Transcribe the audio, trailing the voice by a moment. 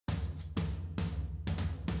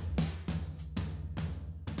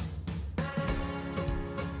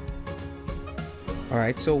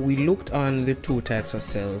Alright, so we looked on the two types of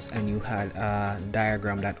cells and you had a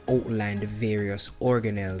diagram that outlined the various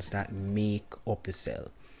organelles that make up the cell.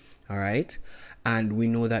 Alright, and we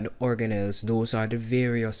know that the organelles, those are the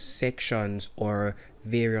various sections or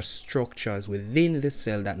various structures within the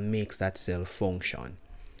cell that makes that cell function.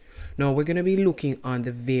 Now we're going to be looking on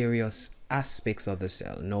the various aspects of the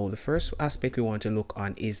cell. Now the first aspect we want to look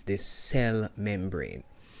on is the cell membrane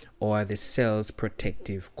or the cell's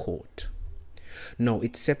protective coat. Now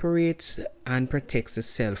it separates and protects the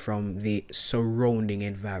cell from the surrounding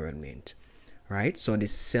environment, right? So the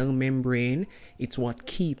cell membrane, it's what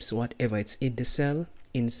keeps whatever it's in the cell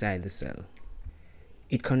inside the cell.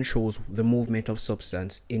 It controls the movement of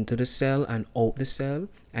substance into the cell and out the cell,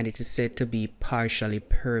 and it is said to be partially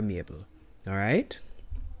permeable. All right.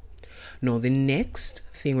 Now the next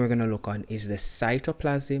thing we're going to look on is the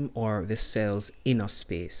cytoplasm or the cell's inner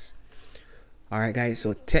space. All right, guys,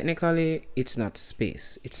 so technically it's not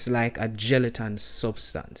space. It's like a gelatin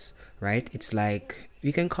substance, right? It's like,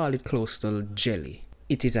 we can call it close to jelly.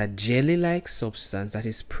 It is a jelly-like substance that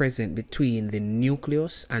is present between the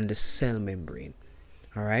nucleus and the cell membrane.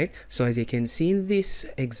 All right, so as you can see in this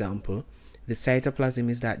example, the cytoplasm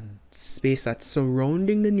is that space that's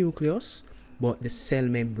surrounding the nucleus, but the cell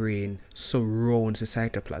membrane surrounds the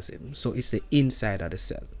cytoplasm. So it's the inside of the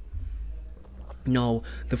cell. Now,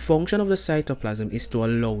 the function of the cytoplasm is to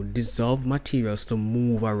allow dissolved materials to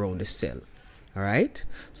move around the cell. All right,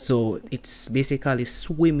 so it's basically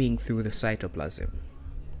swimming through the cytoplasm.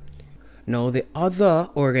 Now, the other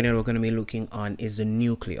organelle we're going to be looking on is the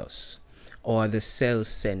nucleus or the cell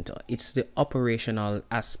center. It's the operational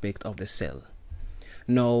aspect of the cell.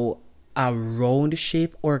 Now, a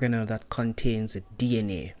round-shaped organelle that contains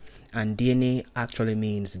DNA, and DNA actually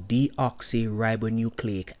means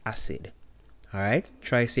deoxyribonucleic acid. All right,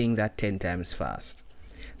 try saying that 10 times fast.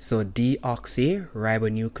 So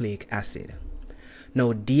deoxyribonucleic acid.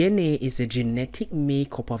 Now DNA is the genetic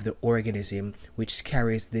makeup of the organism, which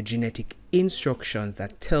carries the genetic instructions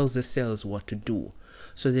that tells the cells what to do.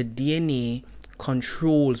 So the DNA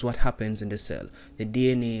controls what happens in the cell. The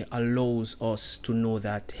DNA allows us to know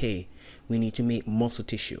that, hey, we need to make muscle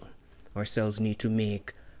tissue. Our cells need to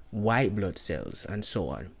make white blood cells and so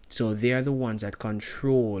on. So they are the ones that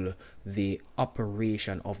control the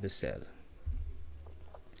operation of the cell.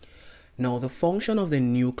 Now the function of the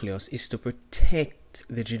nucleus is to protect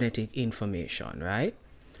the genetic information, right?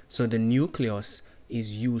 So the nucleus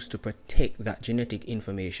is used to protect that genetic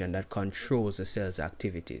information that controls the cell's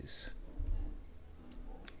activities.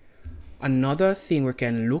 Another thing we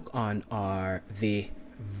can look on are the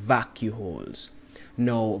vacuoles.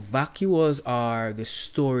 Now, vacuoles are the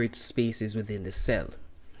storage spaces within the cell.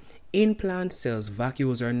 In plant cells,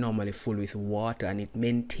 vacuoles are normally full with water and it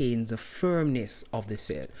maintains the firmness of the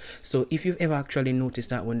cell. So if you've ever actually noticed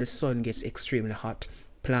that when the sun gets extremely hot,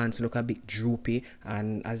 plants look a bit droopy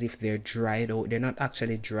and as if they're dried out, they're not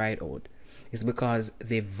actually dried out. It's because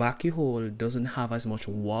the vacuole doesn't have as much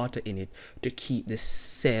water in it to keep the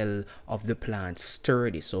cell of the plant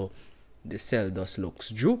sturdy. So the cell just looks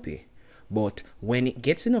droopy. But when it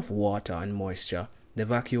gets enough water and moisture, the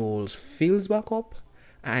vacuoles fills back up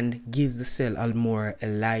and gives the cell a more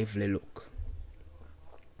lively look.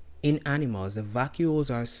 In animals, the vacuoles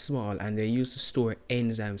are small and they're used to store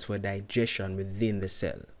enzymes for digestion within the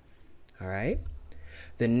cell. All right.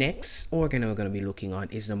 The next organ we're going to be looking on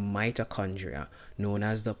is the mitochondria, known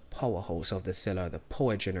as the powerhouse of the cell or the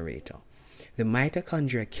power generator. The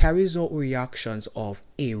mitochondria carries out reactions of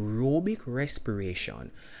aerobic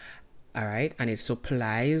respiration. All right, and it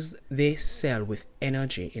supplies the cell with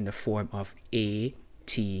energy in the form of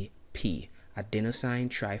ATP, adenosine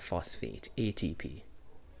triphosphate, ATP.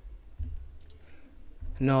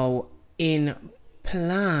 Now, in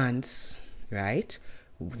plants, right,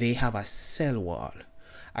 they have a cell wall.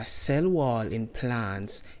 A cell wall in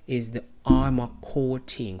plants is the armor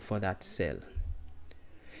coating for that cell.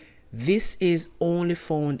 This is only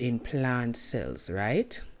found in plant cells,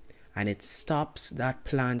 right? And it stops that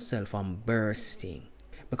plant cell from bursting,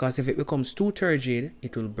 because if it becomes too turgid,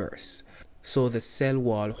 it will burst. So the cell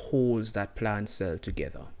wall holds that plant cell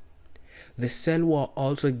together. The cell wall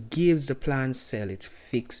also gives the plant cell its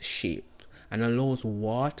fixed shape and allows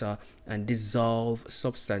water and dissolved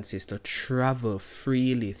substances to travel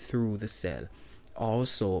freely through the cell.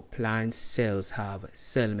 Also, plant cells have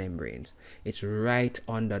cell membranes. It's right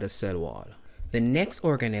under the cell wall. The next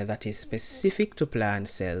organelle that is specific to plant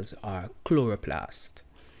cells are chloroplasts.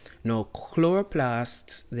 Now,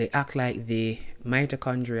 chloroplasts, they act like the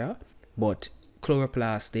mitochondria, but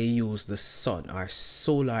chloroplasts, they use the sun or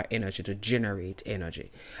solar energy to generate energy,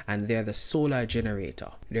 and they're the solar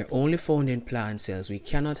generator. They're only found in plant cells. We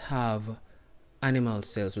cannot have animal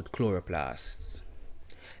cells with chloroplasts.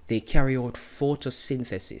 They carry out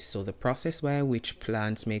photosynthesis, so the process by which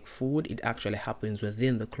plants make food, it actually happens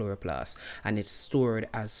within the chloroplast, and it's stored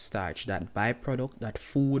as starch. That byproduct, that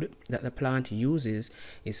food that the plant uses,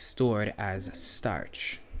 is stored as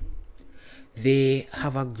starch. They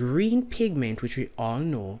have a green pigment, which we all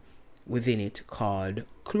know within it, called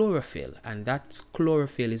chlorophyll, and that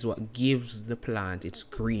chlorophyll is what gives the plant its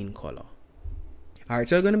green color. Alright,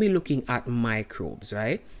 so we're going to be looking at microbes,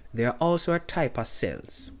 right? They are also a type of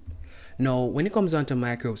cells. Now, when it comes down to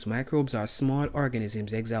microbes, microbes are small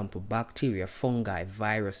organisms, example, bacteria, fungi,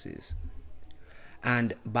 viruses.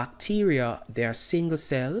 And bacteria, they are single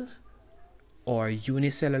cell or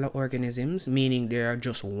unicellular organisms, meaning they are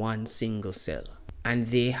just one single cell. And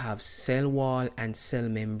they have cell wall and cell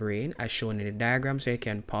membrane as shown in the diagram, so you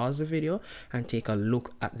can pause the video and take a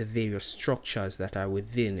look at the various structures that are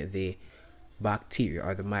within the bacteria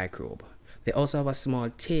or the microbe. They also have a small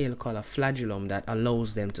tail called a flagellum that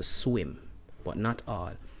allows them to swim, but not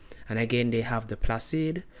all. And again, they have the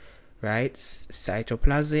placid, right,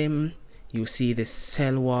 cytoplasm. You see the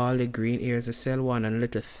cell wall, the green area is the cell wall, and a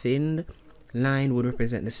little thin line would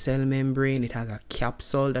represent the cell membrane. It has a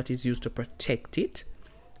capsule that is used to protect it.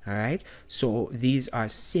 All right, so these are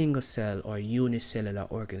single cell or unicellular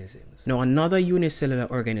organisms. Now, another unicellular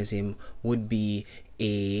organism would be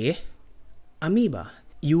a amoeba.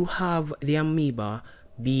 You have the amoeba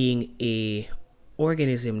being a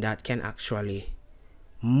organism that can actually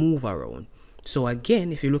move around. So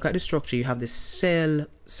again, if you look at the structure, you have the cell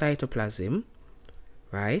cytoplasm,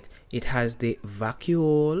 right? It has the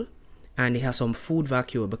vacuole, and it has some food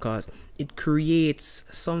vacuole because it creates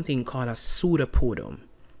something called a pseudopodium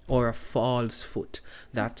or a false foot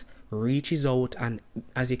that reaches out and,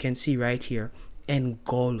 as you can see right here,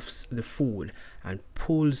 engulfs the food and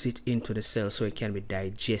pulls it into the cell so it can be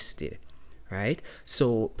digested, right?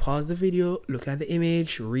 So pause the video, look at the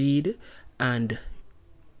image, read, and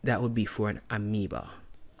that would be for an amoeba.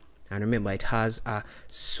 And remember, it has a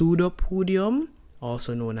pseudopodium,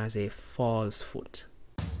 also known as a false foot.